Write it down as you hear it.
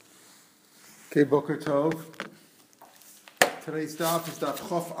Okay, Boker Tov. Today's daf is daf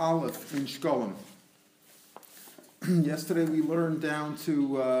Chof Aleph in Shekalim. Yesterday we learned down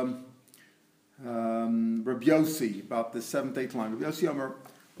to Rabbi Yossi about the seventh, eighth line. Rabbi Yossi Amar,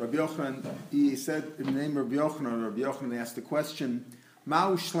 Rabbi Yochanan, he said in the name of Rabbi Yochanan asked the question,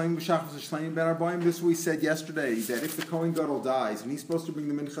 Ma'u shleim v'shachas shleim ben arbaim. This we said yesterday, that if the Kohen Gadol dies, and he's supposed to bring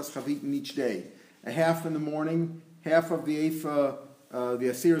the minchas chavitin each day, a half in the morning, half of the eifa, the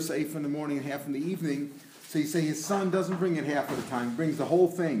Asiris Eifa in the morning and half in the evening. So you say his son doesn't bring it half of the time, he brings the whole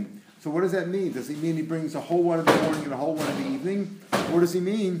thing. So what does that mean? Does he mean he brings a whole one in the morning and a whole one in the evening? Or does he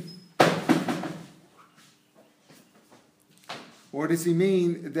mean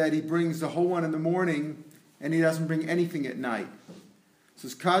that he brings the whole one in the morning and he doesn't bring anything at night? So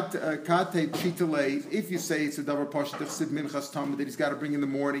it's if you say it's a davar pasha d'chsid minchas tamid that he's got to bring in the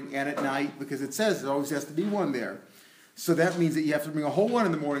morning and at night, because it says it always has to be one there. So that means that you have to bring a whole one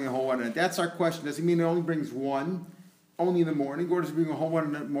in the morning and a whole one at night. That's our question. Does he mean it only brings one only in the morning, or does he bring a whole one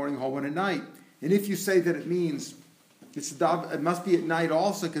in the morning, a whole one at night? And if you say that it means it must be at night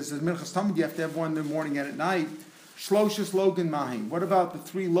also, because as minchas tamid you have to have one in the morning and at night. Shloshes logan mahim. What about the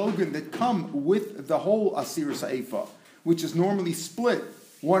three logan that come with the whole asiris eifa, which is normally split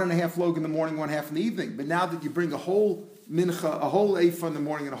 1.5 logan in the morning, 1.5 in the evening? But now that you bring a whole mincha, a whole eifa in the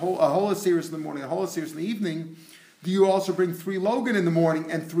morning, and a whole asiris in the morning, and a whole asiris in the evening, do you also bring 3 logan in the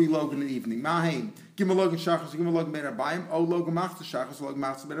morning and 3 logan in the evening? Mahim. Gimel logan shachas, gimel logan ben arbaim, o logan machzah shachas, logan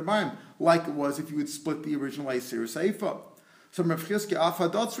machzah ben arbaim. Like it was if you would split the original asiris eifa. So Rav Chizkiya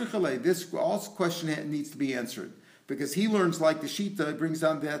afadot tzrichalei. This also question needs to be answered, because he learns like the shita. It brings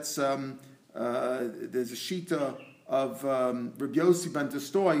down there's a shita of Rabbi Yossi ben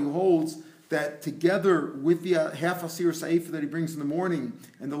Testoy who holds that together with the half asiris eifa that he brings in the morning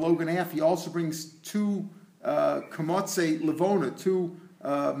and the logan half, he also brings 2 kamotze levona,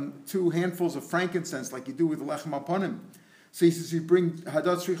 2 handfuls of frankincense, like you do with the lechem aponim. So he says you bring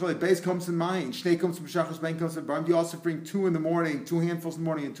hadat tzrichalei, beis comes in mind, shnei comes from b'shachos, ben comes in b'arm. You also bring 2 in the morning, 2 handfuls in the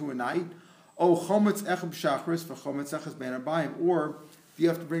morning and 2 at night. Oh, chometz echad b'shachris for chometz echad ben arbaim. Or you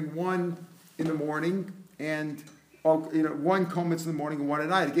have to bring 1 in the morning and 1 chometz in the morning and 1 at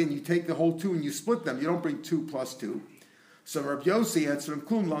night. Again, you take the whole 2 and you split them. You don't bring 2 plus 2. So Rabbi Yossi answered him,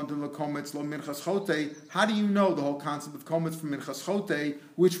 Klum lamdun l'kometz lo minchas chote. How do you know the whole concept of kometz from minchas chote,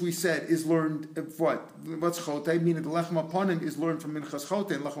 which we said is learned what? What's chote? Meaning the lechem aponim is learned from minchas chote.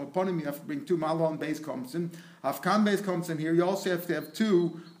 And lechem aponim you have to bring 2 malon beis komtzin. Afkan beis komtzin here you also have to have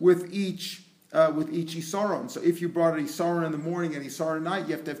 2 with each isaron. So if you brought an isaron in the morning and isaron at night,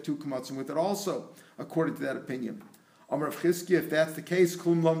 you have to have 2 kometzim with it also, according to that opinion. Amar Rav Chizkiya, if that's the case, so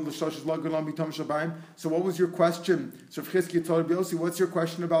what was your question? So Rav Chizkiya told Rabbi Yossi, what's your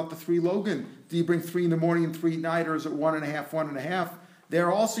question about the 3 logan? Do you bring 3 in the morning and 3 at night, or is it 1.5, 1.5?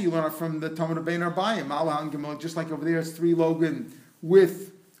 There also you learn it from the Talmud of Bein Arbayim, just like over there it's 3 logan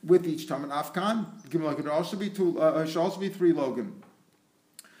with each Talmud. Afkan, Gimel, it should also be 3 logan.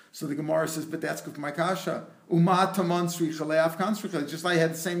 So the Gemara says, but that's good for my kasha.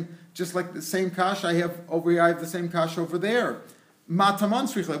 Just like the same kasha I have over here, I have the same kasha over there. What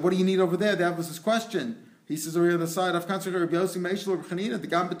do you need over there? That was his question. He says over here on the side, let's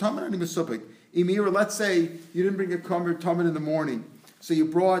say you didn't bring a kamer tamid in the morning. So you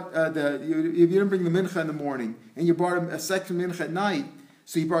brought you didn't bring the mincha in the morning, and you brought a second mincha at night.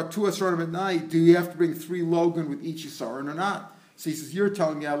 So you brought 2 asarim at night. Do you have to bring 3 logan with each asarim or not? So he says, you're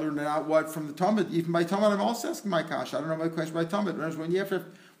telling me I learned it out what from the Talmud. Even by Talmud, I'm also asking my kasha. I don't know my question by Talmud.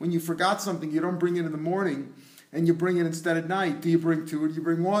 When you forgot something, you don't bring it in the morning, and you bring it instead at night. Do you bring 2 or do you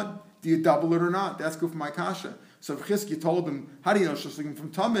bring 1? Do you double it or not? That's good for my kasha. So Chizkiya told him, how do you know it's just looking from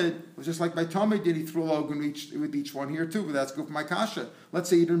Talmud? It was just like by Talmud, did he throw a logan with each one here too? But that's good for my kasha. Let's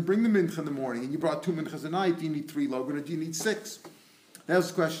say you didn't bring the mincha in the morning, and you brought 2 minchas at night. Do you need 3 logan or do you need 6? That was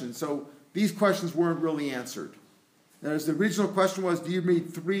the question. So these questions weren't really answered. As the original question was, do you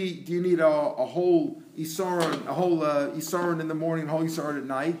need a whole isaron in the morning, a whole isaron at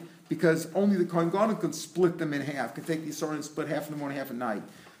night? Because only the Kohen Gadol can split them in half, can take the isaron and split half in the morning, half at night.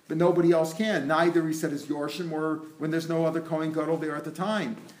 But nobody else can. Neither, he said, is Yorshim, or when there's no other Kohen Gadol there at the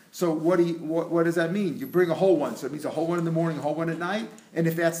time. So what does that mean? You bring a whole one, so it means a whole one in the morning, a whole one at night. And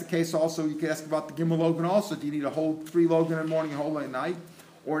if that's the case also, you can ask about the Gimel logan also. Do you need a whole 3 logan in the morning, a whole one at night?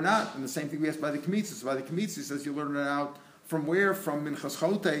 Or not? And the same thing we asked by the Kmitzis. So by the Kmitzis, it says you learn it out from where? From Minchas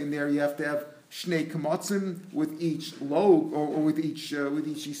Chote, and there you have to have Shnei Kamotzim with each log, or with each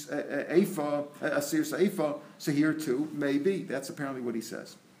Eifa, Asiris Eifa. So here too, maybe. That's apparently what he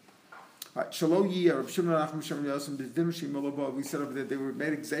says. Right. We said over there they were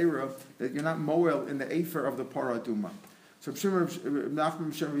made Xera that you're not moel in the Eifer of the Paraduma. So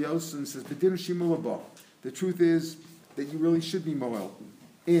Nachman Shem Yosin says, the truth is that you really should be moel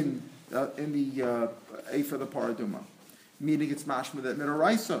in the Ephah the Paraduma. Meaning it's mashma that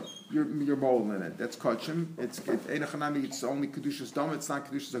midaraisa, you're moel in it. That's kachim. It's only kedushas dam. It's not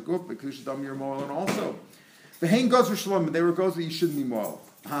kedushas aguf, but kedushas dam you're moel in also. The hain gozer shalom, they were gozer that you shouldn't be moel.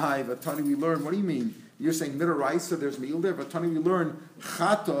 Hi, Vatani we learn. What do you mean? You're saying midaraisa, there's meal there. Vatani we learn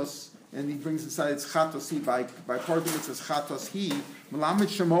chatos, and he brings inside it's chatos he by Paraduma it says chatos he melamed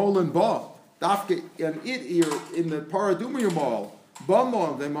shemol and ba dafke and it here in the Paraduma you're moel. You're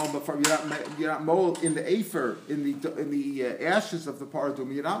not moel in the afer, in the ashes of the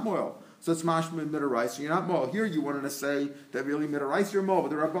paraduma. You're not moel. So it's mashma midaraisa. You're not moel. Here you wanted to say that really midaraisa you're moel, but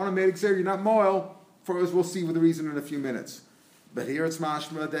the Rabbanan made exer you're not moel. For us, we'll see with the reason in a few minutes. But here it's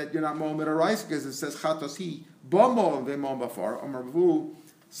mashma that you're not moel midaraisa because it says chatos he b'moel v'moel b'far amar b'vu.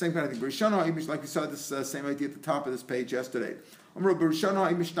 Same kind of thing. Berishana, like we saw this same idea at the top of this page yesterday. Originally,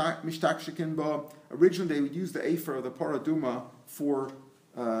 they would use the afer of the paraduma for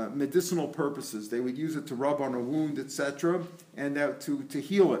medicinal purposes. They would use it to rub on a wound, etc., and to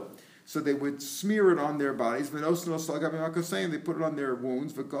heal it. So they would smear it on their bodies. They put it on their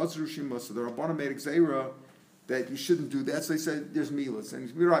wounds. So the Rabbanan made exera that you shouldn't do that. So they said there's milas. And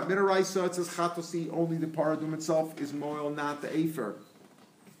you're right. Midaraisa, it says chatosi, only the paradum itself is moil, not the afer.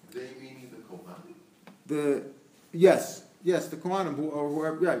 They meaning the kohanim? Yes, the kohanim,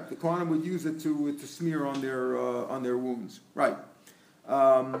 right. The kohanim would use it to smear on their wounds, right?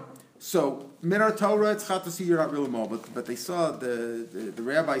 So minar Torah, it's chatasi, you're not really moel, but they saw the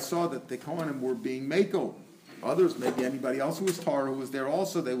rabbi saw that the kohanim were being mako. Others, maybe anybody else who was tar who was there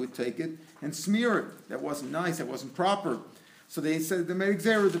also, they would take it and smear it. That wasn't nice. That wasn't proper. So they said they made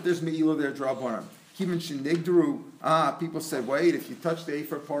exera that there's meila there drabanan. Even shenigdru. People said, wait, if you touch the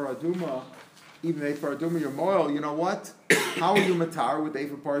ephah paraduma, even the ephah paraduma, you're moel. You know what? How are you matar with the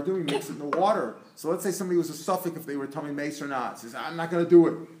ephah paraduma? You mix it in the water. So let's say somebody was a suffix if they were tummy mace or not. Says, I'm not going to do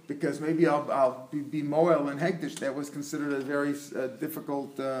it because maybe I'll be moel and hegdish. That was considered a very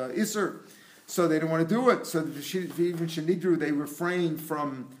difficult isser. So they didn't want to do it. So even shenigdru, they refrained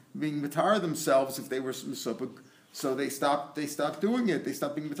from being matar themselves if they were supik. So they stopped doing it. They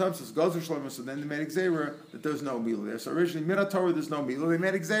stopped being matar. So then they made exera that there's no milah there. So originally midat Torah there's no milah. They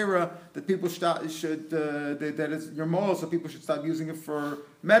made exera that people that it's your moel, so people should stop using it for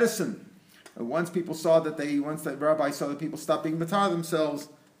medicine. And once that rabbi saw that people stopped being matar themselves,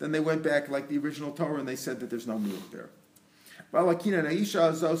 then they went back like the original Torah and they said that there's no milah there. So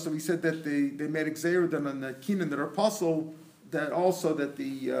we said that they made exera then on the kinan that are apostle that also that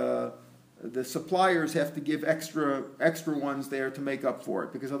the suppliers have to give extra ones there to make up for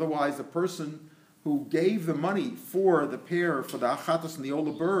it, because otherwise the person who gave the money for the pair for the achatos and the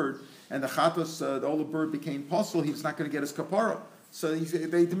ola bird, and the achatos the ola bird became puzzle, he's not going to get his kapara. So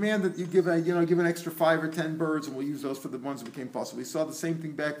they demand that you give an extra 5 or 10 birds, and we'll use those for the ones that became puzzle. We saw the same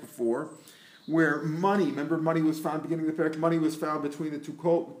thing back before, where money was found beginning of the parak. Money was found between the two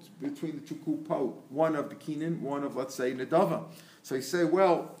kupot, one of the kinan, one of let's say nedava. So you say,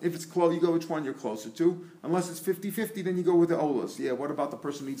 well, if it's close, you go which one you're closer to. Unless it's 50-50, then you go with the olas. Yeah, what about the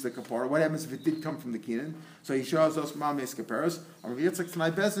person who needs the kapara? What happens if it did come from the kinan? So he shows us mames kaparas.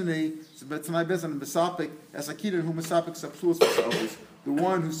 The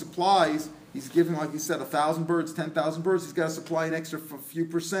one who supplies, he's giving, like you said, 1,000 birds, 10,000 birds. He's got to supply an extra few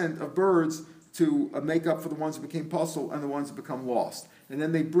percent of birds to make up for the ones that became puzzle and the ones that become lost. And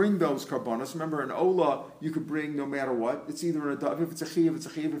then they bring those karbonos. Remember, an ola you could bring no matter what. It's either an adava. If it's a chiv, it's a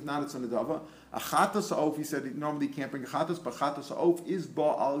chiv. If not, it's an adava. A chatas ha'of, he said normally you can't bring a chatas, but chatas ha'of is ba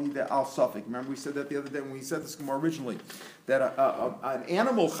al suffik. Remember, we said that the other day when we said this more originally, that an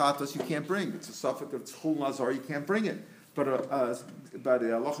animal chatas you can't bring. It's a suffik of tzchul nazar, you can't bring it. But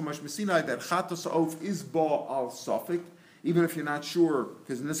Alochamash Messinai, that chatas ha'of is ba al suffik, even if you're not sure,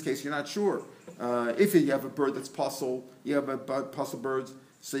 because in this case you're not sure. If you have a bird that's puzzle, you have a puzzle birds,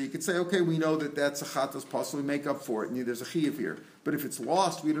 so you could say, okay, we know that that's a chatas puzzle, we make up for it, and there's a chiyuv here. But if it's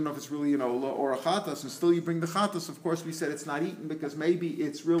lost, we don't know if it's really an ola or a chatas, and still you bring the chatas, of course we said it's not eaten, because maybe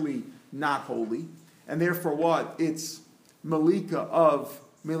it's really not holy, and therefore what? It's malika of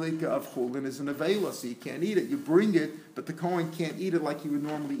chulin is an avela, so you can't eat it. You bring it, but the Kohen can't eat it like he would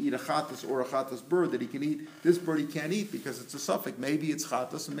normally eat a chatas or a chatas bird that he can eat. This bird he can't eat because it's a suffix. Maybe it's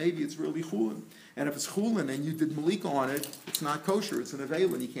chatas and maybe it's really chulin. And if it's chulin and you did malika on it, it's not kosher. It's an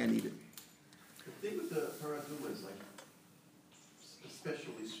avela and you can't eat it. The thing with the paraduma is like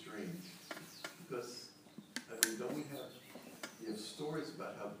especially strange because don't we have stories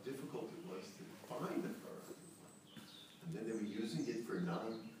about how difficult it was to find the paraduma. And then they were using it for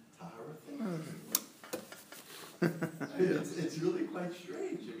non-tahara things. it's really quite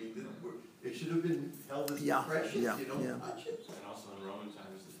strange. I mean, it should have been held as precious. You don't touch it. And also in Roman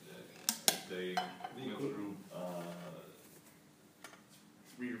times, they went through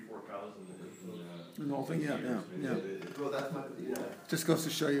 3 or 4 cows in the whole thing. Well, that's my Just goes to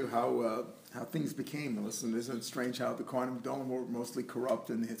show you how things became. Listen, isn't it strange how the Kohanim Gedolim were mostly corrupt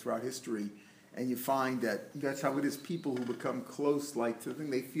throughout history, and you find that that's how it is. People who become close, like to the thing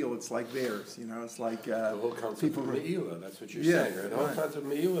they feel, it's like theirs. It's like the whole concept of Me'ila. That's what you're saying, right? The whole concept of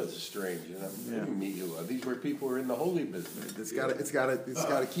Me'ila is strange. Me'ila. These were people who are in the holy business. It's got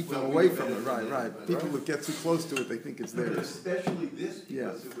to keep them away from it. Right. People that get too close to it, they think it's theirs. Especially this,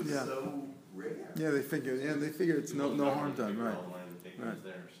 because it was so rare. Yeah, they figure it's no harm done. Right.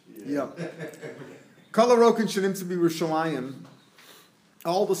 Yeah. Kol haroken shenim to be Yerushalayim.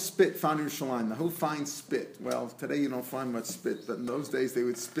 All the spit found in Yerushalayim. Now, who finds spit? Well, today you don't find much spit, but in those days they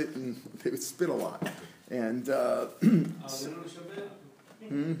would spit a lot. And so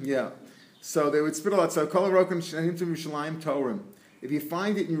they would spit a lot. So Kol haroken shenim to Yerushalayim Torim. If you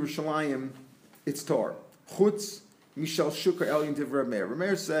find it in Yerushalayim, it's Tor. Chutz Mishal Shukar Elyon Divrei Rameir.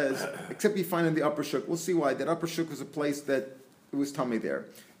 Rameir says, except you find it in the upper Shuk. We'll see why. That upper Shuk was a place that it was tummy there.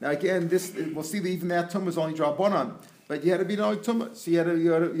 Now again, we'll see that even that tummy was only drabanan, but you had to be no tumah, so you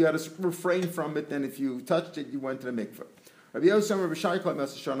had to refrain from it. Then if you touched it, you went to the mikveh. Rabbi Yosem, Rabbi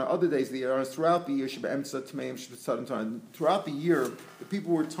Shekalim21 other days of the year, throughout the year, throughout the year, the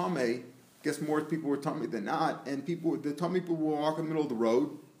people were tamei. I guess more people were tamei than not, and the tamei people would walk in the middle of the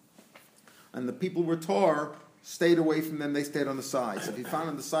road, and the people were tar. Stayed away from them, they stayed on the sides. If you found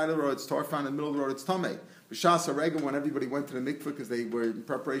on the side of the road, it's tar. Found in the middle of the road, it's tamei. B'shas haregel, when everybody went to the mikveh because they were in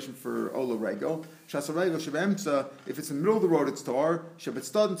preparation for ola regel. Shas haregel shebemtza, if it's in the middle of the road, it's tar.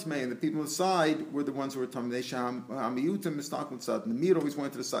 Shebetzadim tamei, and the people on the side were the ones who were tamei. They sham amiyutim mistakun tzad. And the meat always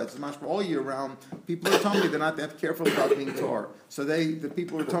went to the sides. So all year round, people are tamei. They're not that careful about being tar. So the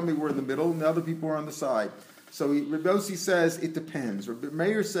people who are tamei were in the middle, and the other people were on the side. So Rabbi Yossi says it depends. Rabbi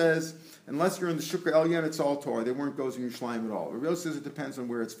Meir says unless you're in the Shukra Elyon, it's all Torah. They weren't goes in Yerushalayim at all. Rabbi Yossi says it depends on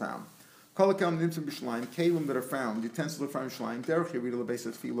where it's found. Kolakam nimtzim b'Yerushalayim, kelim that are found, utensils that are found in Yerushalayim, derech yerida lebeis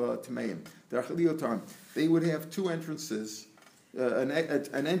tefila tameim, derech liotarm. They would have 2 entrances,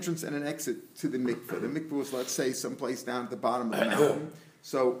 an entrance and an exit to the mikveh. The mikveh was, let's say, someplace down at the bottom of the mountain.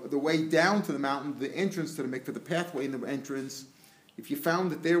 So the way down to the mountain, the entrance to the mikveh, the pathway in the entrance, if you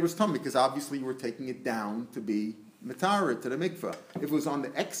found that there was tummy, because obviously you were taking it down to be matara to the mikveh. If it was on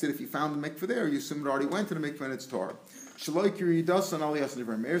the exit, if you found the mikveh there, you assume it already went to the mikveh and it's Torah.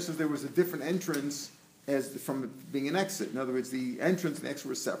 Meir says there was a different entrance from it being an exit. In other words, the entrance and the exit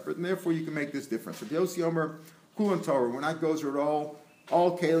were separate, and therefore you can make this difference. If Yossi Omer, Kulan Torah, we're not gozer at all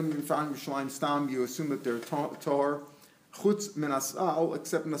Kalim you found in Yerushalayim Stam, you assume that they're Torah. Chutz min asal,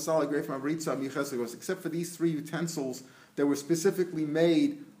 except nasal agrei from Aritza michesegos, except for these 3 utensils that were specifically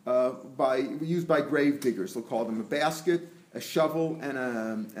made used by grave diggers. They'll call them a basket, a shovel, and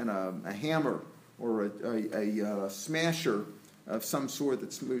a hammer or a smasher of some sort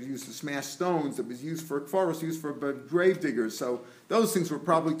that's used to smash stones. That was used for kfaros, used for grave diggers. So those things were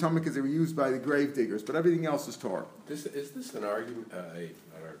probably tumah because they were used by the grave diggers. But everything else is Torah. Is this an argument?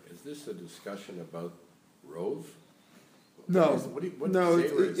 Is this a discussion about rove? No,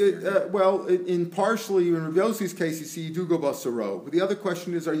 in partially in Rabbi Yossi's case, you see you do go basaro. But the other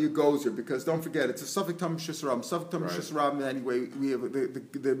question is, are you gozer? Because don't forget, it's a suffix tam shisram. Suffix tam shisram. Anyway, we have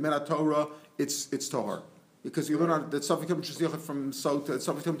the Menatorah. It's tahar because you learn that suffix tam shishiyachid from sota.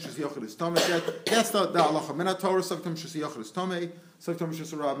 Suffix tam shishiyachid is tamei. That's the halacha. Menatorah suffix tam shishiyachid is tamei. Suffix tam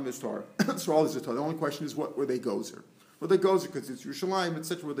shisram is tahar. So all these are tahar. The only question is, what were they gozer? Were they gozer because it's Yerushalayim,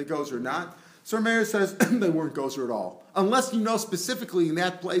 etc. Were they gozer or not? So Meir says they weren't gozer at all, unless you know specifically in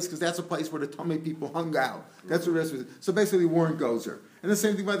that place, because that's a place where the Tamei people hung out. That's what it is. So basically, they weren't gozer. And the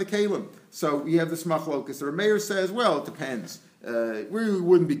same thing by the Kalim. So you have this machlokas. The Meir says, well, it depends. We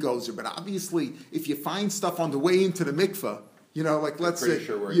wouldn't be gozer, but obviously, if you find stuff on the way into the mikveh, like let's say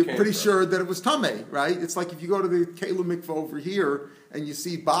you're pretty sure that it was tamei, right? It's like if you go to the Kalim mikveh over here and you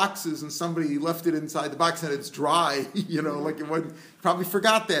see boxes and somebody left it inside the box and it's dry, like it wasn't, probably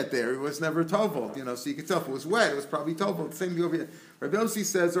forgot that there. It was never tovel, so you could tell if it was wet, it was probably tovel. The same thing over here. Rabbi Yossi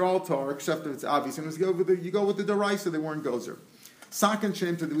says they're all tar, except if it's obvious. And you go with the deraisa, they weren't gozer. Sakan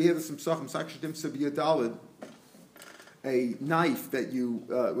shem, we had some sachim, sakshadim sabiyadalid, a knife that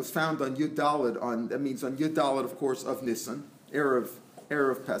was found on Yud Daled, that means on Yud Daled, of course, of Nisan, Erev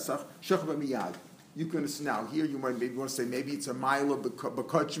Pesach, Shechba Miyad. You can now here you might maybe want to say maybe it's a Mila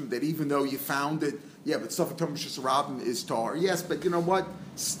Bakachim that even though you found it, but Safek Tom Rabim is tar. Yes, but you know what?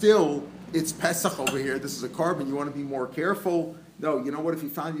 Still, it's Pesach over here. This is a carbon. You want to be more careful. No, you know what? If you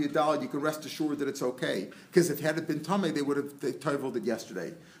found your dollar, you can rest assured that it's okay. Because if it had been Tameh, they would have toveled it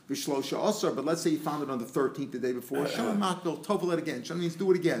yesterday. Vishlosha also, but let's say you found it on the 13th, the day before. Shalom Makbil, tovel it again. Shalom means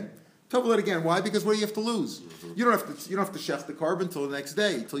do it again. Tovel it again. Why? Because what do you have to lose? You don't have to shech the carbon until the next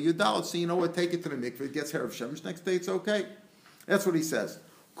day, till you dollar. So you know what? Take it to the mikveh. It gets hair of shemesh. Next day, it's okay. That's what he says.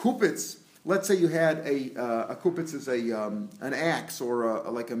 Kupitz. Let's say you had a kupitz is an axe or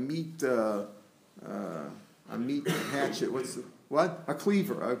like a meat hatchet. A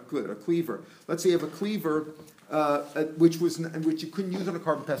cleaver. A cleaver. Let's say you have a cleaver which you couldn't use on a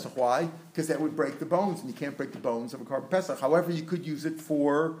carbon pesach. Why? Because that would break the bones, and you can't break the bones of a carbon pesach. However, you could use it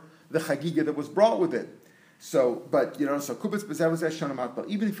for the chagiga that was brought with it. So kubitz b'zeh was shana makbel.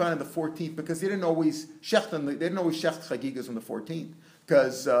 Even if you find on the 14th, because they didn't always shecht chagigas on the 14th.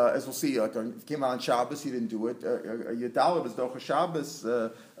 Because, as we'll see, like if it came out on Shabbos, he didn't do it. Yadalah was docha Shabbos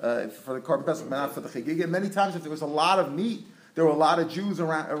for the carbon pesach, not for the chagiga. Many times, if there was a lot of meat, there were a lot of Jews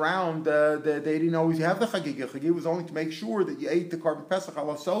around. They didn't always have the chagiga. Chagiga was only to make sure that you ate the carbon pesach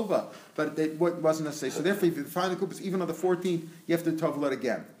ala sova, but it wasn't necessary. So therefore, if you find the kubitz even on the 14th, you have to tovel it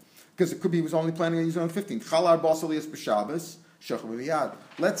again, because it could be he was only planning on using it on the 15th. Chalar basalias b'Shabbos shachar b'miyad.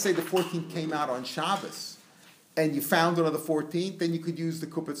 Let's say the 14th came out on Shabbos, and you found it on the 14th, then you could use the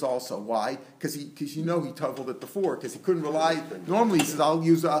kupitz also. Why? Because he toveled it before, because he couldn't rely. Normally he says, I'll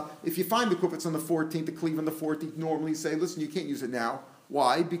use, if you find the kupitz on the 14th, the cleave on the 14th, normally say, listen, you can't use it now.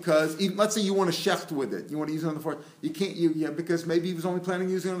 Why? Because, let's say you want to shecht with it. You want to use it on the 14th. You can't, because maybe he was only planning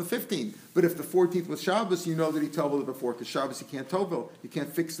on using it on the 15th. But if the 14th was Shabbos, you know that he toveled it before, because Shabbos you can't tovel. You can't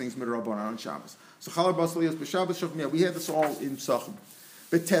fix things midrabanan on Shabbos. So chalar basalias b'Shabbos shach miyad. We had this all in Psachim.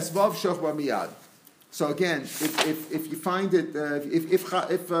 But tesvav shach miyad. So again, if you find it, if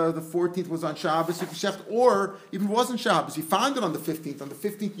the 14th was on Shabbos, you can shecht, or if it wasn't Shabbos, you found it on the 15th. On the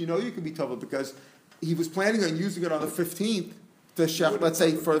 15th, you know you can be toveled because he was planning on using it on the 15th to shecht, let's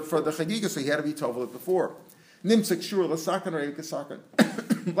say, for the chagiga, so he had to be toveled before. Nimtzak shur l'sakan or kasakan.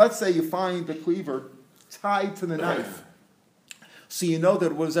 Let's say you find the cleaver tied to the knife. So you know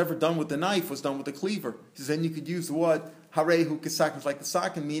that what was ever done with the knife was done with the cleaver. He says, then you could use the what? Harehu kasakan, like the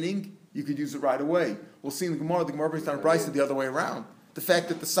sakan, meaning you could use it right away. We'll see in the Gemara brings down a brisa the other way around. The fact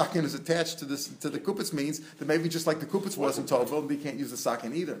that the sakin is attached to the kupitz means that maybe just like the kupitz wasn't tovel, they can't use the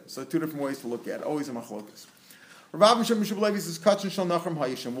sakin either. So two different ways to look at it. Always a machlokas. Rav Mishum Levi says, "Kachin shal nachram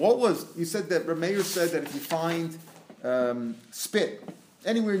hayishim." What was you said that Rameir said that if you find spit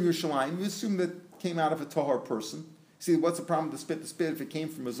anywhere in Yerushalayim, you assume that came out of a tahar person. See, what's the problem with the spit? The spit, if it came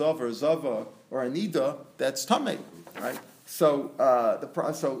from a zav or a zava or a nida, that's tamei, right? So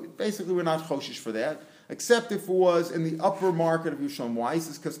so basically we're not choshish for that, except if it was in the upper market of Yerushalayim. Why?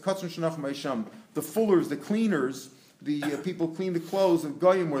 It's because Katzon Shanach Ma'isham, the fullers, the cleaners, the people clean the clothes of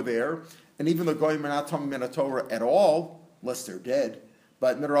Goyim were there, and even though Goyim are not Tamim Min Torah at all, unless they're dead,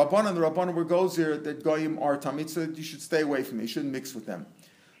 but in the Rabbanan where goes there that Goyim are Tamim, so you should stay away from them, you shouldn't mix with them.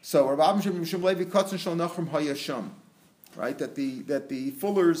 So Rav Mishum Levi Katzon Shanachrim Hayasham, right? That the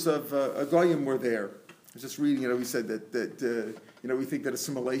fullers of Goyim were there. I was just reading, we said that we think that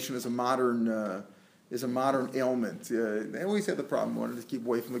assimilation is a modern ailment. They always had the problem, wanted to keep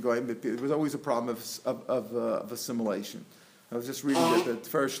away from the goyim, but there was always a problem of assimilation. I was just reading that the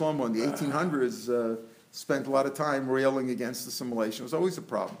Tifer Shlomo in the 1800s spent a lot of time railing against assimilation. It was always a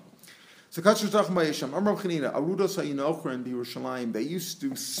problem. So they used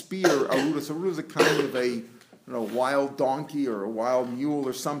to spear arudas. Arudas is a kind of a wild donkey or a wild mule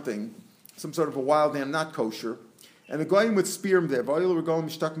or something. Some sort of a wild animal, not kosher, and the goyim would spear him there. In other words,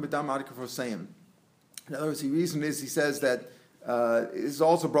 the reason is he says that is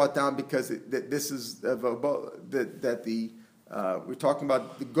also brought down because we're talking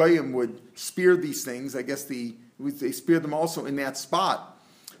about the goyim would spear these things. I guess they speared them also in that spot,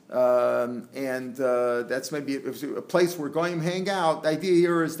 and that's maybe a place where goyim hang out. The idea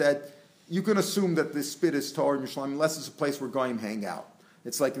here is that you can assume that the spit is Torah in Yerushalayim unless it's a place where goyim hang out.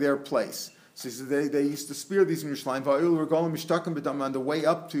 It's like their place. So they used to spear these in Yerushalayim. On the way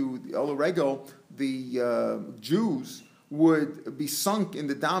up to the Ola the Jews would be sunk in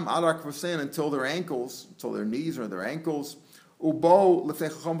the dam arak v'sein until their ankles, until their knees or their ankles. Ubo the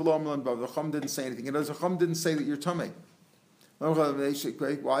Chacham didn't say anything. And the Chacham didn't say that you're tamei.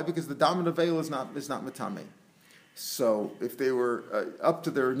 Why? Because the dam in the veil is not matamei. So if they were up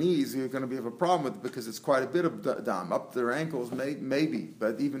to their knees, you're going to have a problem with it because it's quite a bit of dam. Up to their ankles, maybe.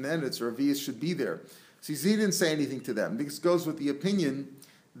 But even then, it's Ravias should be there. So he didn't say anything to them. This goes with the opinion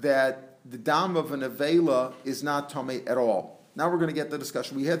that the dam of an avela is not tamei at all. Now we're going to get the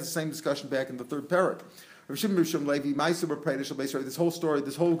discussion. We had the same discussion back in the third parak. This whole story,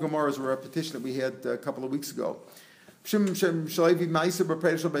 this whole Gemara is a repetition that we had a couple of weeks ago. There's a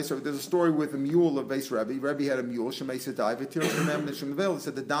story with a mule of Beis Rebbe. Rebbe had a mule. Shemesa died. He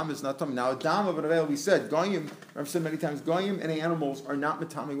said the dam is not tummy. Now a dam of an avail, we said, goyim, I've said many times, goyim and animals are not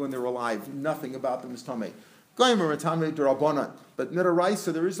matami when they're alive. Nothing about them is tummy. Goyim are matami d'Rabbanan. But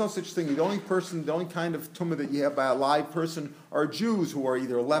midaraisa, there is no such thing. The only kind of tumah that you have by a live person are Jews who are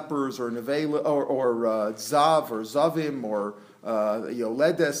either lepers or nevela or zav or zavim or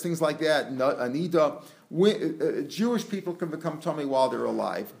ledes, things like that, anida. Jewish people can become tummy while they're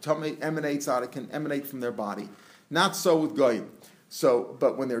alive. Tummy can emanate from their body. Not so with goyim. So,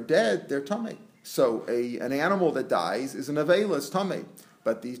 but when they're dead, they're tummy. So an animal that dies is an avela, is tummy.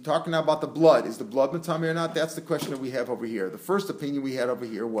 But he's talking now about the blood. Is the blood matami or not? That's the question that we have over here. The first opinion we had over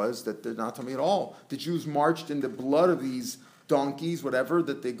here was that they're not tummy at all. The Jews marched in the blood of these donkeys, whatever,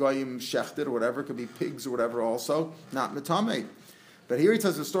 that the goyim shechted or whatever, it could be pigs or whatever also, not matame. But here he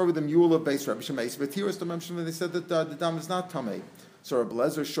tells the story with the mule of Beis Rabbi Shemais. But here is the mention they said that the dam is not tamei. So Rabbi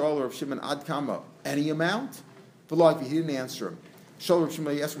Lezer Shol or Rav Shimon ad kama, any amount? But like he didn't answer him. Shol Rav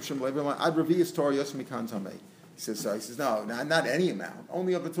Shimon yes Rav Shimon ad Ravius Torah yes mikan tamei. He says no, not any amount,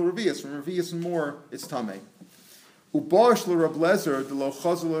 only up until Ravius. From Ravius and more, it's tamei. Ubosh le Rav Lezer the lo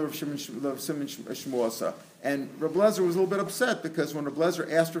chazul Rav Shimon Shmuasa. And Rav Lezer was a little bit upset because when Rav Lezer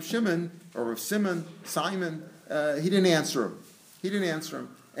asked Rav Shimon or Rav Simon, he didn't answer him.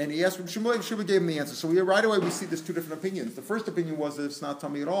 And he asked Rav Shimon, Shimon gave him the answer. So right away we see there's two different opinions. The first opinion was that it's not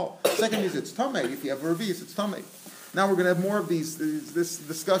tummy at all. The second is it's tummy. If you have a Ravius, it's tummy. Now we're going to have more of this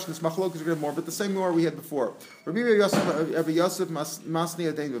discussion, this machlok is going to have more, but the same more we had before. Rabbi Yosef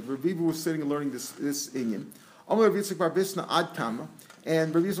Masni Adein, Rabbi was sitting and learning this inyan. And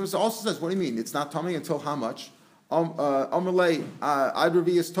Rabbi Yosef also says, what do you mean? It's not tummy until how much? Amalei, Ad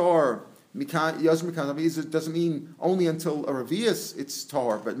Ravius Tor. It doesn't mean only until a Ravius it's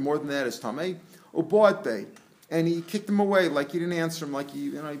tar, but more than that is tamei. Uboate, and he kicked him away, like he didn't answer him, like he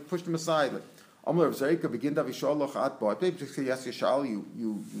pushed him aside. You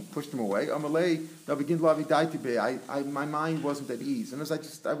pushed him away. My mind wasn't at ease, and as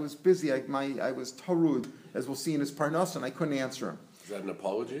I was busy. I was tarud, as we'll see in his parnas, and I couldn't answer him. Is that an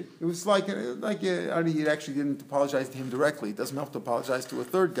apology? It was he actually didn't apologize to him directly. It doesn't help to apologize to a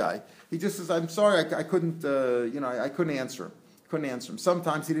third guy. He just says, "I'm sorry, I couldn't, I couldn't answer him.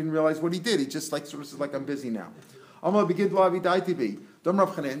 Sometimes he didn't realize what he did. He just sort of says, I'm busy now." We had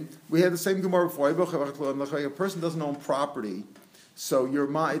the same Gemara before. A person doesn't own property, so your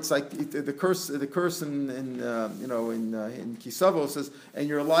mind. It's like the curse in Kisavo says, and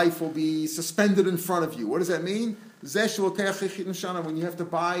your life will be suspended in front of you. What does that mean? When you have to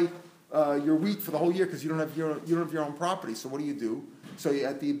buy your wheat for the whole year because you don't have your own property. So what do? So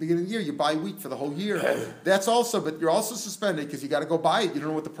at the beginning of the year, you buy wheat for the whole year. But you're also suspended because you got to go buy it. You don't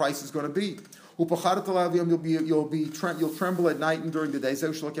know what the price is going to be. You'll tremble at night and during the day.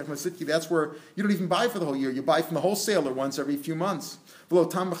 That's where you don't even buy for the whole year. You buy from the wholesaler once every few months. You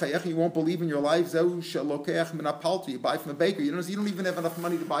won't believe in your life. You buy from the baker. You don't even have enough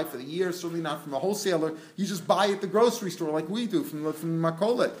money to buy for the year. Certainly not from a wholesaler. You just buy at the grocery store like we do from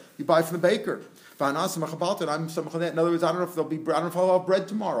Makolet. You buy from the baker. In other words, I don't know if I'll have bread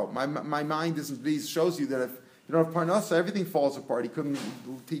tomorrow. My mind isn't. These shows you that if you don't have parnasa, everything falls apart. He couldn't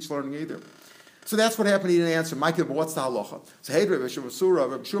teach learning either. So that's what happened. He didn't answer. Michael, but what's the halacha? So hey, Rabbi Shum gave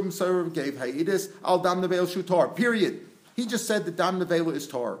hayidis al dam nevel shutar. Period. He just said that dam nevela is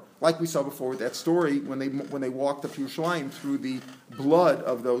tar, like we saw before with that story when they walked up to Yerushalayim through the blood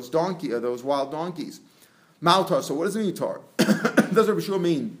of those wild donkeys. Maltar. So what does it mean tar? Does Rabbi Shua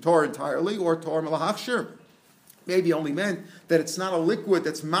mean tar entirely or tar malachshir? Maybe only meant that it's not a liquid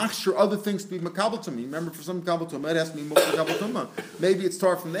that's machshir other things to be makabel to me. Remember, for some makabel to it has to be makabel to. Maybe it's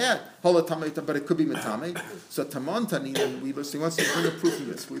tar from that, but it could be metame. So tamantani, and he wants to bring a proof of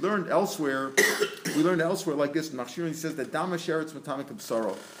this. We learned elsewhere like this. Machshir, he says that dam asheretz metame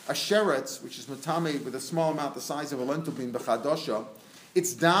kabsaro. Asheretz, which is metame with a small amount the size of a lentil bean b'chadosha,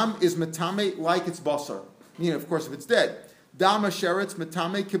 its dam is metame like its basar. Meaning, of course, if it's dead, dam asheretz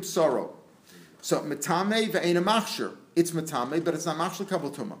metame kibsaro. So metame ve'ena machshir. It's metame, but it's not machshir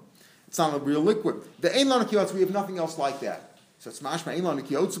kabel tuma. It's not a real liquid. The ein lana kiyotz, we have nothing else like that. So it's mashma ein lana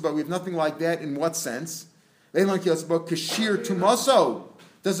kiyotz, but we have nothing like that in what sense? Ein lana kiyotz, but kashir tumaso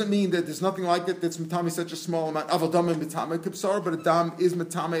doesn't mean that there's nothing like it that's metame such a small amount. Avadam and metame kibsar, but a dam is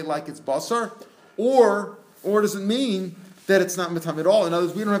metame like it's basar, or does it mean that it's not metame at all? In other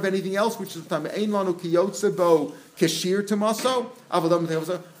words, we don't have anything else which is metame. Ein lana kiyotz bo kashir tumaso.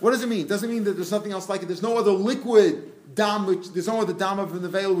 What does it mean? It doesn't mean that there's nothing else like it. There's no other liquid dam, there's no other dam of the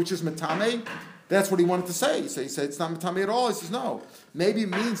veil which is metame. That's what he wanted to say. So he said it's not matame at all. He says no. Maybe it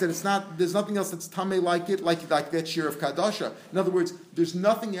means that it's not. There's nothing else that's tame like it, like that shear of kadasha. In other words, there's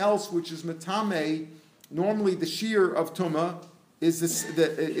nothing else which is matame. Normally, the shear of tuma is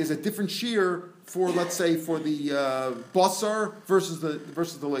a different shear for, let's say, for the basar versus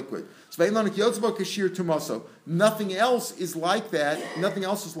the liquid. So nothing else is like that. Nothing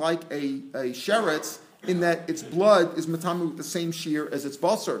else is like a sheretz in that its blood is matame with the same shear as its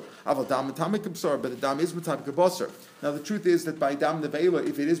basar. But the dam is matame kabasar. Now the truth is that by dam nevela,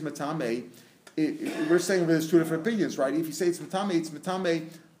 if it is matame, we're saying there's two different opinions, right? If you say it's matame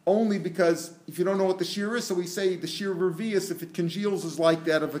only because if you don't know what the shear is, so we say the shear of revius, if it congeals, is like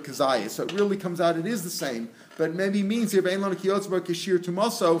that of a kazayas. So it really comes out, it is the same. But maybe means here, there's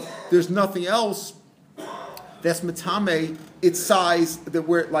nothing else that's matame, its size, that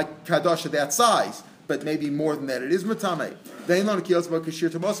we're like kadasha, that size. But maybe more than that, it is matame. So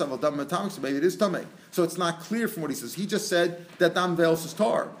maybe it is tame. So it's not clear from what he says. He just said that dam veils is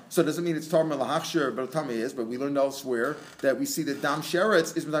tar. So it doesn't mean it's tar melahachshir, but tame is. But we learned elsewhere that we see that dam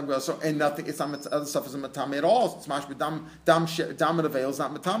sheretz is matame veils, and nothing. It's not other stuff isn't matame at all. It's mashma dam veils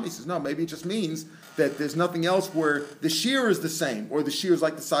not matame. He says no. Maybe it just means that there's nothing else where the shear is the same, or the shear is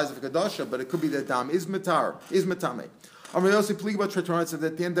like the size of a kadasha, but it could be that dam is matame. Yosef about said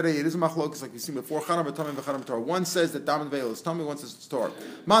that at the end of the day it is a machlokas like we've seen before. One says that dam and veil is tummy, one says it's tar.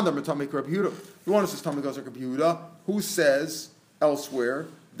 Mandam matame Rabbi Yehuda. The one who says tummy goes like Rabbi Yehuda, who says elsewhere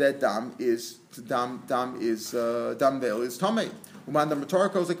that dam veil is tummy. Mandam tar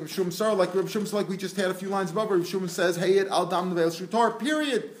goes like Rabbi Shum like Rabbi Shum, like we just had a few lines above. Rabbi Shum says, hey, it al dam veil tar.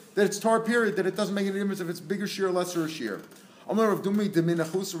 Period. That it's tar. Period. That it doesn't make any difference if it's bigger shear or lesser shear. Amar of Dumi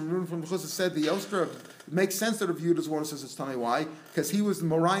Deminachus from the Chus said the Yostra. It makes sense that a viewed as one who says it's tummy. Why? Because he was the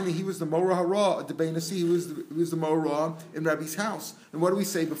Moraini, he was the Mora Hara at the Beinasi, he was the Mora in Rebbe's house. And what did we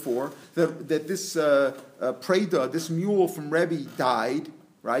say before? That this Preda, this mule from Rebbe died,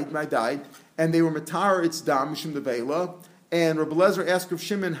 right? Died, and they were matar its dam mishum devela. And Rabbi Lezer asked of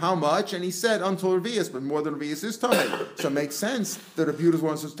Shimon how much, and he said until Revius, but more than Revius is tummy. So it makes sense that a viewed as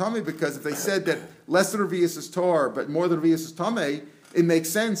one who says tummy, because if they said that less than Revius is tar, but more than Revius is tummy, it makes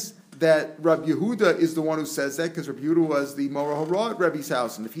sense that Rabbi Yehuda is the one who says that, because Rabbi Yehuda was the Mora Hara at Rebbe's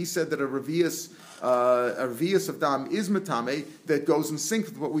house, and if he said that a revius of dam is matame, that goes in sync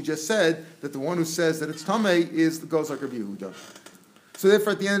with what we just said, that the one who says that it's tame goes like Rabbi Yehuda. So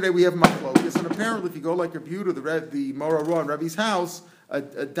therefore, at the end of the day, we have machlokas, and apparently, if you go like Rabbi Yehuda, the Mora Hara in Rebbe's house, a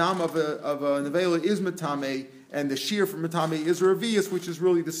dam of a nevela is matame, and the shear from matame is revius, which is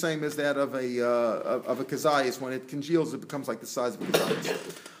really the same as that of a kazayas. When it congeals, it becomes like the size of a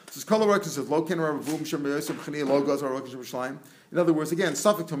kazayas. Says Kol Harokim says Lo Ken Rav Vum Shem Yosef B'Chani Lo Goz Harokim Shem Yerushalayim. In other words, again,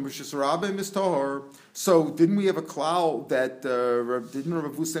 Safek Tum B'Shesarabim is Tahor. So didn't we have a cloud that didn't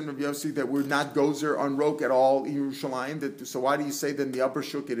Rav Vu send Rav Yosef that we're not gozer on Rok at all in Yerushalayim? So why do you say that in the upper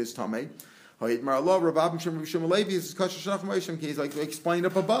shuk it is Tameh? He's like explained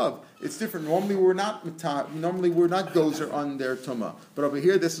up above. It's different. Normally we're not gozer on their tuma, but over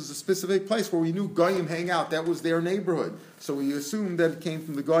here this is a specific place where we knew goyim hang out. That was their neighborhood, so we assumed that it came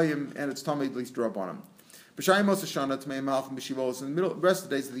from the goyim and it's tama at least drop on them. In the middle, rest of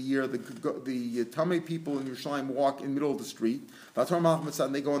the days of the year, the Tameh people in Yerushalayim walk in the middle of the street. And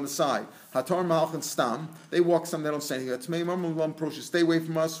they go on the side. They walk some, they don't say anything. Stay away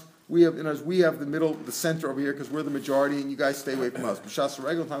from us. We have the middle, the center over here because we're the majority, and you guys stay away from us. The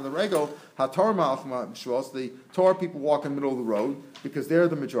Torah people walk in the middle of the road because they're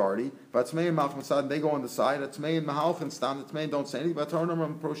the majority. But they go on the side. Don't say anything.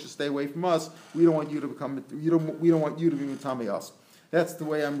 Stay away from us. We don't want you to become. We don't want you to be mitame us. That's the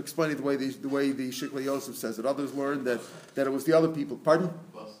way I'm explaining the way the Shekalim Yosef says it. Others learned that it was the other people. Pardon?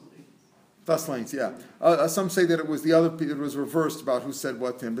 Bus lanes, yeah. Some say that it was the other. It was reversed about who said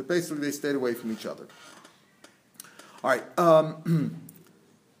what to him, but basically they stayed away from each other. All right.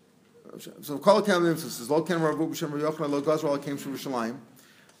 So Kol Harokim says Lo Ken Rav Vu Shem Yochanan Lo Gazra came from Yerushalayim.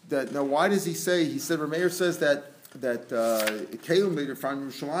 That now, why does he say? He said Rameir says that Kalim later from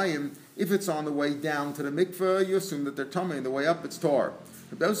Yerushalayim. If it's on the way down to the mikveh, you assume that they're tummy, and the way up it's tar.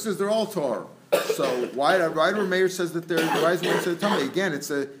 But those says they're all tar. So why Rameir says that why is one say tummy? Again, it's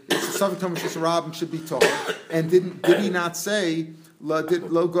a Safek Tum Shesarab and should be tar. And did he not say Lo Ken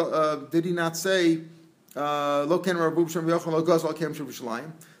Rav Vu Shem Yochanan Lo Gazra came from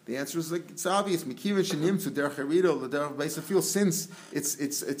Yerushalayim? The answer is like it's obvious. Since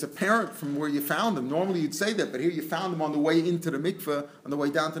it's apparent from where you found them. Normally you'd say that, but here you found them on the way into the mikveh, on the way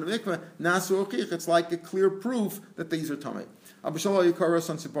down to the mikveh. Nasu Okich. It's like a clear proof that these are tamei.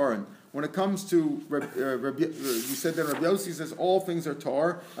 when it comes to, you said that Rabbi Yossi says all things are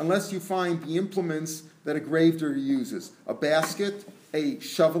tar, unless you find the implements that a gravedigger uses. A basket, a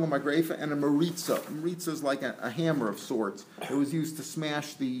shovel, a magrefa, and a maritza. A maritza is like a hammer of sorts. It was used to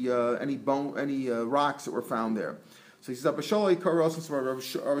smash any rocks that were found there. So he says, Rabbi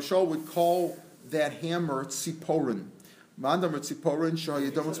Shaul would call that hammer tziporin.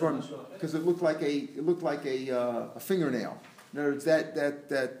 Because it looked like a fingernail. In other words,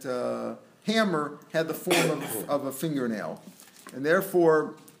 that hammer had the form of a fingernail, and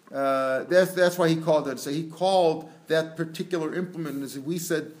therefore that's why he called it. So he called that particular implement, as we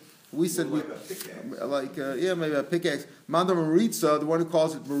said maybe a pickaxe. Manda Maritza, the one who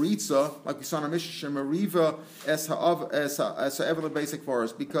calls it Maritza, like we saw in our Mishnah, Shemariva as ha'evel basic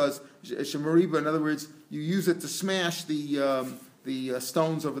forest, because Shemariva, in other words, you use it to smash the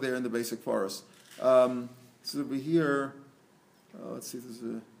stones over there in the basic forest. So over here, let's see, there's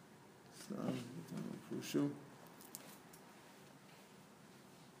a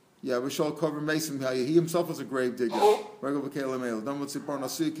yeah, Vishal cover Mason. He himself was a grave digger. All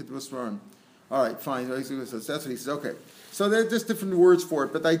right, fine. That's what he says. Okay, so there are just different words for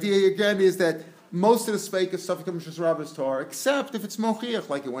it, but the idea again is that most of the speak of Safek Mishras Rabbis Tar, except if it's mochiach,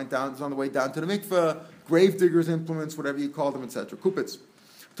 like it went down, it's on the way down to the mikveh, grave diggers' implements, whatever you call them, etc. Kupitz.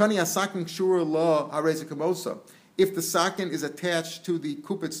 Tani asakin shura la hareza kamosa. If the sakin is attached to the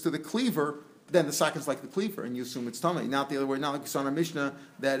kupitz, to the cleaver, then the sakin is like the cleaver, and you assume it's tamei. Not the other way. Not like you saw in our Mishnah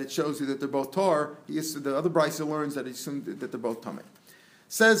that it shows you that they're both tar. The other brisa learns that it assumed that they're both tamei.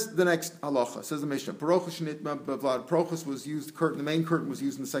 Says the next halacha. Says the Mishnah. Parochus was used. The main curtain was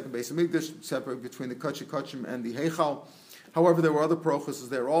used in the second base of Mikdash, separate between the kachim and the heichal. However, there were other parochuses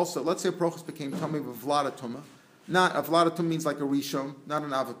there also. Let's say a parochus became tamei with vladatuma. Not a vladatuma means like a rishon, not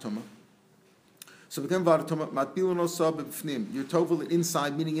an avatuma. So became vladatuma. Matbilun osab b'fnim. You're tovel it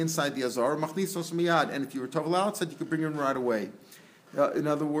inside, meaning inside the azar. Machnis osmiyad. And if you were tovel outside, you could bring it in right away. In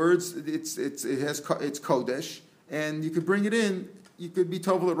other words, it's kodesh, and you could bring it in. You could be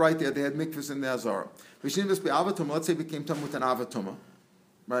tovel it right there. They had mikvahs in the azar. Let's say it became tum with an avatuma.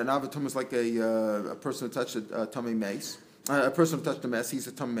 Right, an avatuma is like a person who touched a tummy mace. A person who touched a mess, he's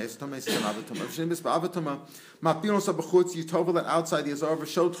a tum mace. Tum mace is an avatuma. You tovel it outside the azar,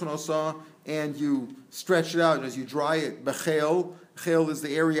 and you stretch it out, and as you dry it, bechel. Chel is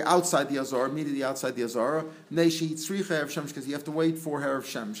the area outside the azar, immediately outside the azar. Because you have to wait for herav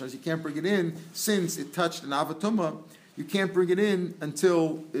shemesh. As you can't bring it in, since it touched an avatuma, you can't bring it in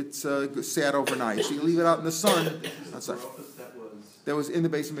until it's sat overnight. So you leave it out in the sun. That was in the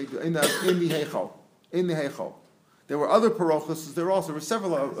base of Mikdash, in the heichal. In the heichal. There were other parochos. There were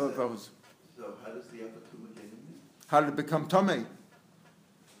several of those. So how does the avatuma get in there? How did it become tamei?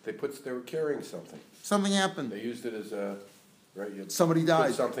 They were carrying something. Something happened. They used it as a somebody died.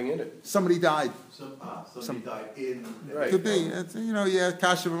 Put something in it. Somebody died. Somebody died in. Right. Could be.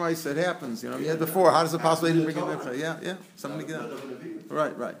 Kasha b'mais. It happens. You had before. How does it possibly bring it in? Yeah. Somebody died.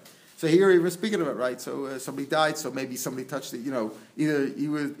 Right. So here he was speaking of it, right? So somebody died. So maybe somebody touched it.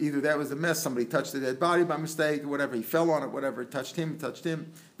 Either that was a mess. Somebody touched the dead body by mistake, or whatever. He fell on it. Whatever. It touched him.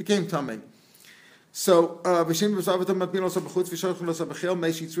 Became tamei. So, if it was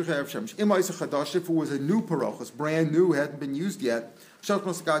a new parochus, brand new, hadn't been used yet, gets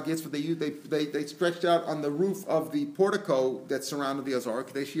what they stretched out on the roof of the portico that surrounded the azar.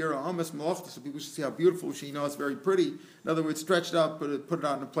 So people should see how beautiful she it's very pretty. In other words, stretched out, put it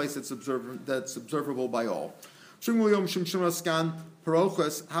out in a place that's observable by all.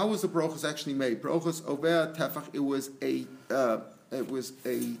 Parochus, how was the parochus actually made? Parochus over tefach. It was a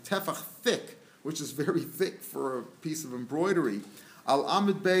tefach thick, which is very thick for a piece of embroidery. It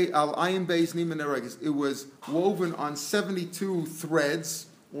was woven on 72 threads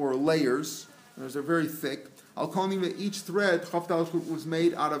or layers. Those are very thick. Each thread was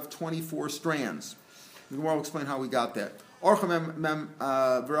made out of 24 strands. The Gemara will explain how we got that. It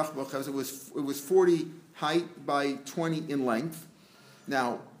was 40 height by 20 in length.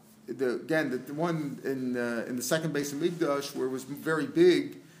 Now, the one in the second base of Mikdash, where it was very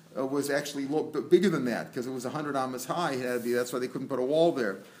big, was actually bigger than that, because it was 100 amas high. That's why they couldn't put a wall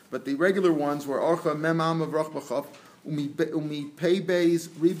there. But the regular ones were Orcha Memam of Rachbachov, Umi Peibeis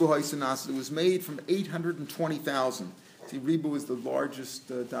Ribu Haisanas. It was made from 820,000. See, Ribu is the largest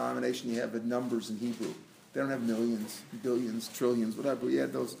denomination you have in numbers in Hebrew. They don't have millions, billions, trillions, whatever. We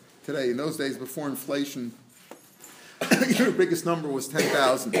had those today. In those days, before inflation, your biggest number was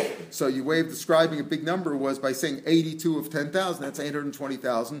 10,000. So your way of describing a big number was by saying 82 of 10,000. That's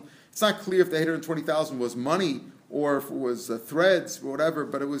 820,000. It's not clear if the 820,000 was money or if it was threads or whatever,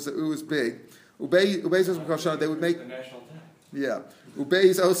 but it was big. They would make the national debt. Yeah.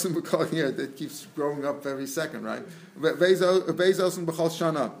 Ubei's osim b'chol, yeah, that keeps growing up every second, right? Ubei's osim b'chol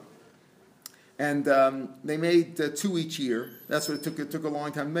shana. And they made 2 each year. That's what it took. It took a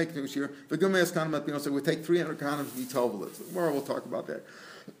long time to make 2 each year. The Gumeas Kanim said it would take 300 Kanim to be Tovelit. Tomorrow we'll talk about that.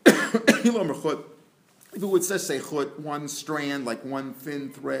 If it would say chut, 1 strand, like 1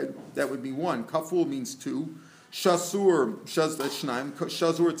 thin thread, that would be 1. Kaful means 2. Shasur, that's shnaim.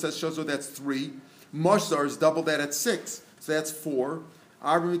 Shazur, it says shazur, that's 3. Moshzar is double that at 6, so that's 4.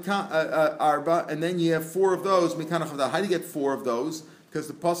 Arba, and then you have 4 of those. How do you get 4 of those? Because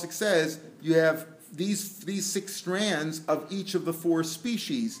the pasuk says you have these 6 strands of each of the 4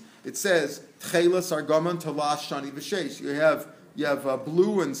 species. It says tchelas argaman talash shani v'shesh. You have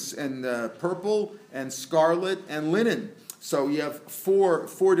blue and purple and scarlet and linen. So you have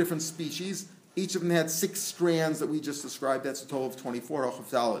four different species. Each of them had 6 strands that we just described. That's a total of 24.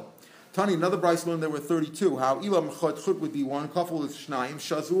 Tani, another Bryce learned there were 32. How ilam chut would be 1, kafel is shnayim,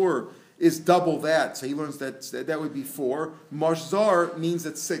 shazur is double that. So he learns that would be 4. Mashzar means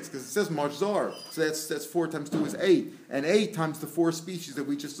it's 6 because it says mashzar. So that's 4 times 2 is 8, and 8 times the 4 species that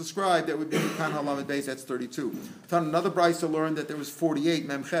we just described, that would be Mikan Halamed Beis. That's 32. Tani, another Bryce learned that there was 48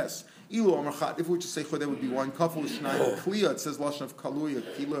 memches. Ilu Amarchat, if we just say that would be 1. Kafel Shnayim Kliya, it says Lashon of Kaluya,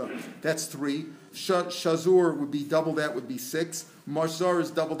 Kila, that's 3. Shazur would be double that, would be 6. Mashzar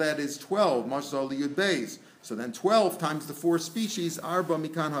is double that, is 12. Mashzar Liyud Beis. So then 12 times the 4 species, Arba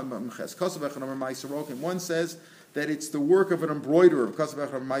Mikan HaMches. Kosavech Amar Ma'aser Rokem. One says that it's the work of an embroiderer.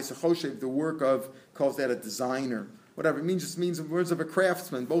 Kosavech Amar Ma'aser Choshev, the work of, calls that a designer. Whatever, it means, just means in words of a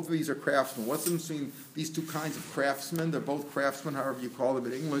craftsman. Both of these are craftsmen. What's the difference between these 2 kinds of craftsmen? They're both craftsmen, however you call them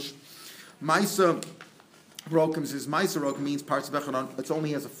in English. Maisa Rokem says Maisa Rokem means parts of Echad. It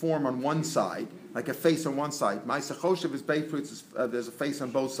only has a form on one side, like a face on one side. Maisa Choshev is baked fruits. There's a face on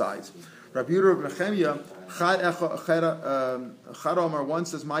both sides. Rabbi Yehuda of Nechemia Chad Omar one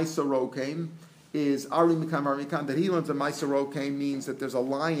says Maisa Rokem is Ari Mikan, that he learns that Maisa Rokem means that there's a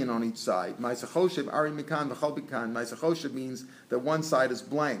lion on each side. Maisa Choshev Ari Mikan V'chol Bikan. Maisa Choshev means that one side is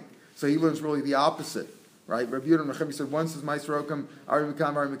blank. So he learns really the opposite. Right? Rabbi Yehuda Nechemia said one says Maisa Rokem Ari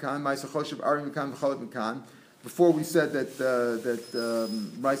Mikan, Maisa Choshev Ari Mikan V'chol Bikan. Before we said that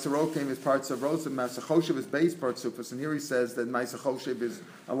Maisa Rokem is parts of Rosa, Maisa Choshev is base parts of Sufis, and here he says that Maisa Choshev is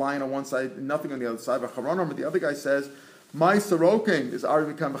a lion on one side and nothing on the other side. But the other guy says Maisa Rokem is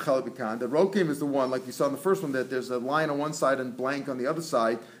Ari Mikan V'chel Bikan. That Rokem is the one, like you saw in the first one, that there's a lion on one side and blank on the other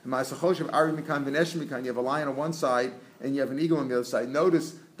side. And Maisa Choshev Ari Mikan V'nesh Mikan. You have a lion on one side and you have an eagle on the other side.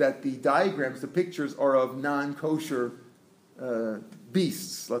 Notice that the diagrams, the pictures, are of non-kosher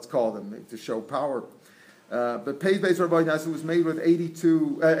beasts. Let's call them to show power. But Pei Beis Rabbi Nasa was made with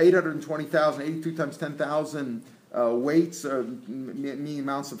 820,000, 82 times 10,000 weights, meaning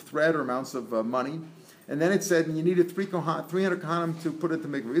amounts of thread or amounts of money. And then it said, and you needed 300 kahanim to put it to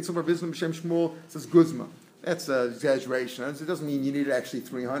mikvah. It's over Bislam Shem Shmuel, it says guzma. That's an exaggeration. It doesn't mean you needed actually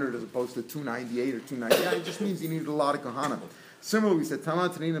 300 as opposed to 298 or 299. It just means you needed a lot of kahanim. Similarly, we said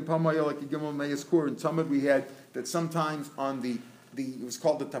Tamad Tanin and Pamayel like Gimel Meyaskur. In Tamad we had that sometimes on the it was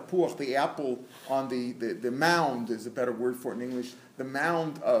called the tapuach, the apple on the mound is a better word for it in English. The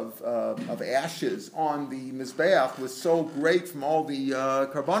mound of ashes on the mizbeach was so great from all the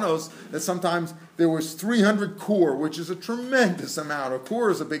karbanos that sometimes there was 300 kur, which is a tremendous amount. A kur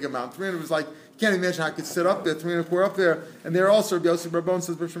is a big amount. 300 was like, you can't imagine how I could sit up there, 300 kur up there. And there also, Yosef Rabban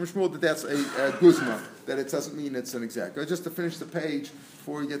says, that that's a guzma, that it doesn't mean it's an exact. Just to finish the page,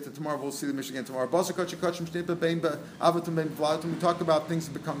 before we get to tomorrow, we'll see the Mishnah again tomorrow. We talk about things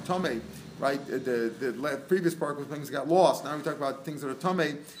that become tamei, right? The previous part was things that got lost. Now we talk about things that are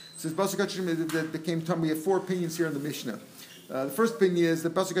tamei. It says that became tamei. We have 4 opinions here in the Mishnah. The first opinion is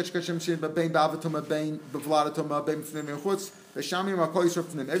that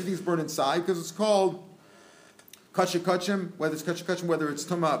everything's burned inside because it's called kachim, whether it's kachim, whether it's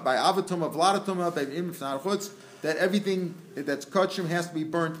tuma by avatuma, vladatuma, by im chutz, that everything that's kachim has to be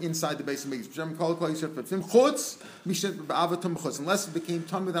burnt inside the base of mikdash. Unless it became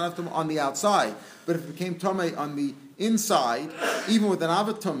tumah on the outside, but if it became tumah on the inside, even with an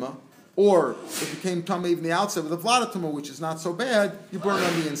avatuma, or if it became tumah even the outside with a vladatuma, which is not so bad, you burn it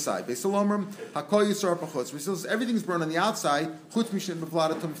on the inside. Everything's burned on the outside,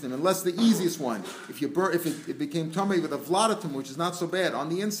 unless the easiest one. If it became tumah with a vladatuma, which is not so bad, on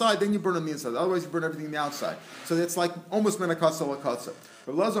the inside, then you burn on the inside. Otherwise, you burn everything on the outside. So that's like almost menakatsa lakatsa.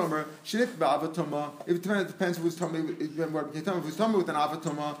 Rablaza Omer, Shinit ba'avatuma. If it depends who was tummy. If it was tummy with an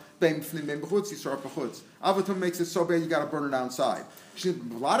avatuma, beim fnim beim b'chutz yisar b'chutz. Avatuma makes it so bad you got to burn it outside. Shinit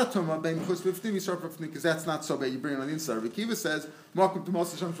b'ladatuma beim b'chutz b'fnim yisar b'fnim because that's not so bad. You bring it on the inside. Rabbi Kiva says, "Malkum to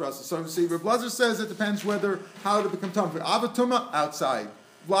Moshe Shem Trasa." So see, Rablaza says it depends how to become tummy. Avatuma outside,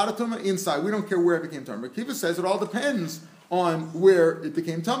 vladatuma inside. We don't care where it became tummy. Rabbi Kiva says it all depends on where it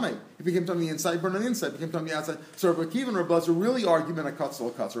became tummy. If it became tummy inside, burn on the inside. If it became tummy outside. So Rabbi Kiva and Rabbi Blazer really argue in a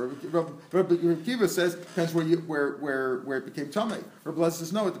kutzel. Rabbi Kiva says it depends where it became tummy. Rabbi Blazer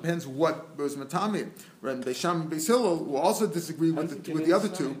says no, it depends what was matami. Rabbi Beisham and Beis Hillel will also disagree with the other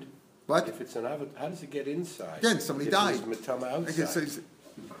two. What? If it's an avid, how does it get inside? Again, somebody died. Outside.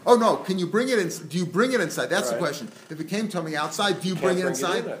 Oh no! Can you bring it in? Do you bring it inside? That's the question. If it came tummy outside, do you bring it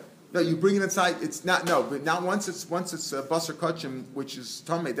inside? No, you bring it inside. It's not but now once it's basar kachim, which is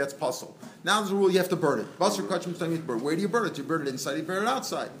tummy, that's puzzle. Now there's a rule: you have to burn it. Basar kachim is tummy. Where do you burn it? Do you burn it inside? Do you burn it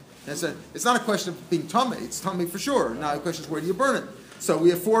outside? And it's not a question of being tummy. It's tummy for sure. Now the question is where do you burn it? So we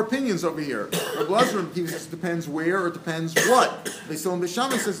have four opinions over here. Rabbi Lazar says it depends where or it depends what. Beisil and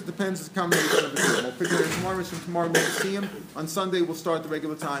Beishamah says it depends. It's a combination of the two. We'll pick it up tomorrow. From tomorrow we'll see him on Sunday. We'll start the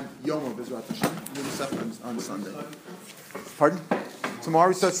regular time. Yom of Bezrat Hashem. We'll do the second on Sunday. Pardon? Tomorrow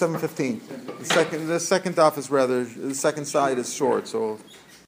we start 7:15. The second daf is the second side is short, so